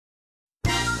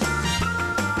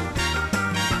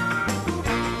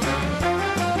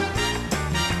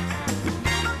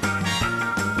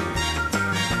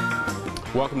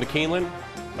Welcome to Keeneland.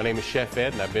 My name is Chef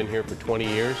Ed, and I've been here for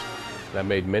 20 years. And I've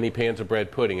made many pans of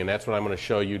bread pudding, and that's what I'm going to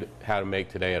show you how to make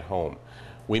today at home.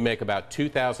 We make about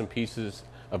 2,000 pieces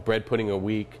of bread pudding a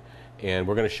week, and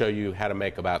we're going to show you how to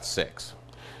make about 6.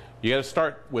 You got to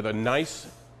start with a nice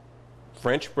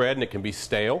French bread, and it can be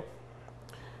stale.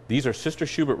 These are Sister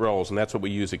Schubert rolls, and that's what we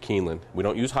use at Keeneland. We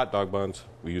don't use hot dog buns.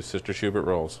 We use Sister Schubert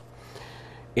rolls.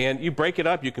 And you break it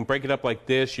up. You can break it up like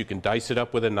this. You can dice it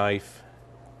up with a knife.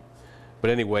 But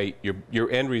anyway,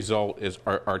 your end result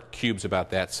are cubes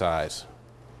about that size.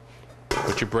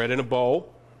 Put your bread in a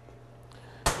bowl.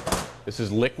 This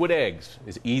is liquid eggs.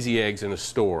 It's easy eggs in a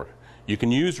store. You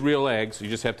can use real eggs. You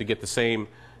just have to get the same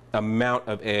amount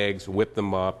of eggs, whip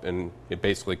them up, and it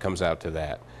basically comes out to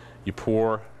that. You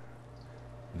pour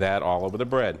that all over the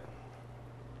bread.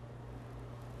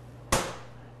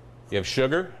 You have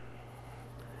sugar.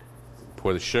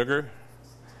 Pour the sugar.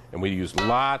 And we use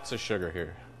lots of sugar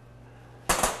here.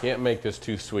 Can't make this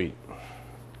too sweet.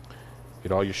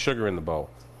 Get all your sugar in the bowl.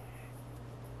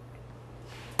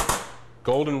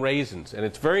 Golden raisins, and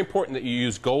it's very important that you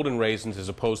use golden raisins as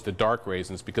opposed to dark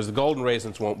raisins, because the golden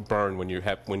raisins won't burn when you're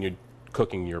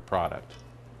cooking your product.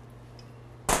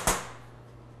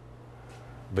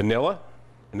 Vanilla,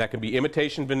 and that can be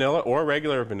imitation vanilla or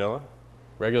regular vanilla.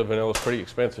 Regular vanilla is pretty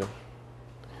expensive.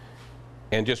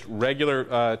 And just regular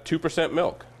 2%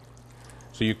 milk.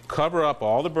 So you cover up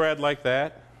all the bread like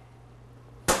that,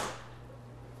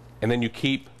 and then you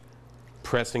keep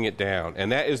pressing it down.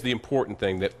 And that is the important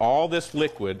thing, that all this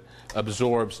liquid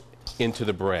absorbs into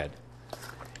the bread.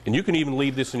 And you can even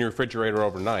leave this in your refrigerator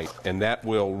overnight, and that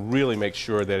will really make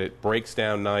sure that it breaks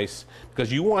down nice,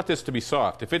 because you want this to be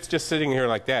soft. If it's just sitting here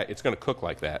like that, it's going to cook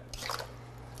like that.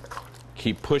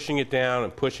 Keep pushing it down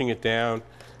and pushing it down.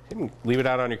 You can leave it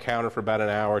out on your counter for about an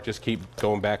hour. Just keep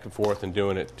going back and forth and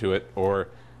doing it to it, or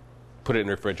put it in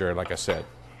the refrigerator like I said.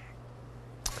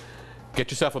 Get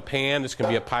yourself a pan. This can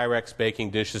be a Pyrex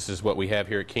baking dish. This is what we have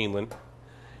here at Keeneland.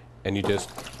 And you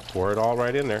just pour it all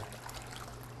right in there.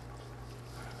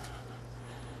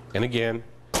 And again,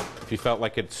 if you felt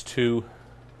like it's too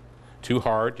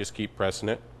hard, just keep pressing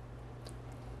it.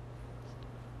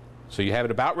 So you have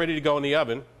it about ready to go in the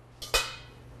oven.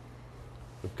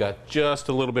 We've got just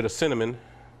a little bit of cinnamon,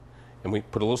 and we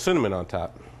put a little cinnamon on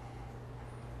top.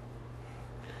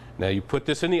 Now you put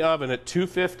this in the oven at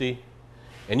 250,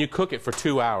 and you cook it for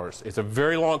 2 hours. It's a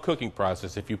very long cooking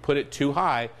process. If you put it too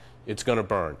high, it's going to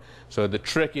burn. So the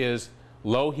trick is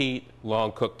low heat,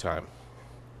 long cook time.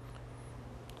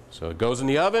 So it goes in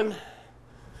the oven,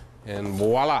 and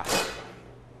voila.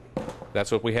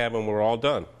 That's what we have when we're all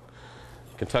done.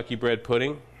 Kentucky bread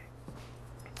pudding.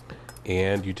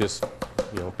 And you just,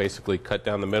 basically cut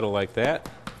down the middle like that.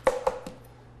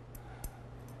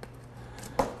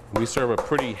 We serve a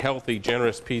pretty healthy,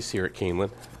 generous piece here at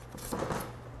Keeneland.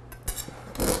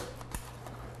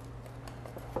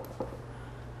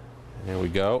 There we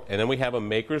go. And then we have a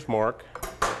Maker's Mark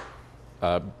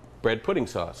bread pudding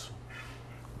sauce.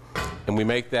 And we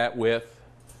make that with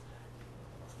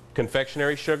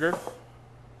confectionery sugar,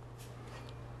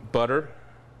 butter,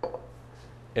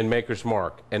 and Maker's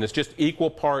Mark. And it's just equal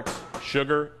parts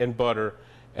sugar and butter.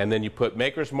 And then you put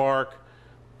Maker's Mark,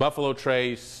 Buffalo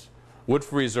Trace,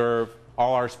 Woodford Reserve,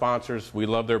 all our sponsors. We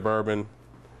love their bourbon.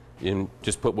 And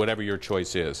just put whatever your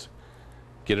choice is.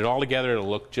 Get it all together. It'll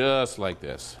look just like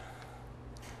this.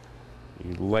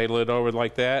 You ladle it over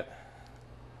like that.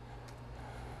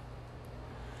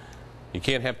 You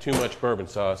can't have too much bourbon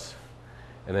sauce.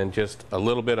 And then just a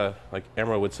little bit of, like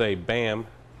Emerald would say, bam.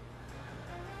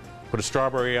 Put a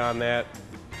strawberry on that.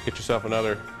 Get yourself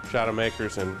another shot of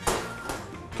Maker's, and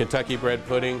Kentucky bread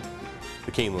pudding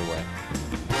the Keeneland way.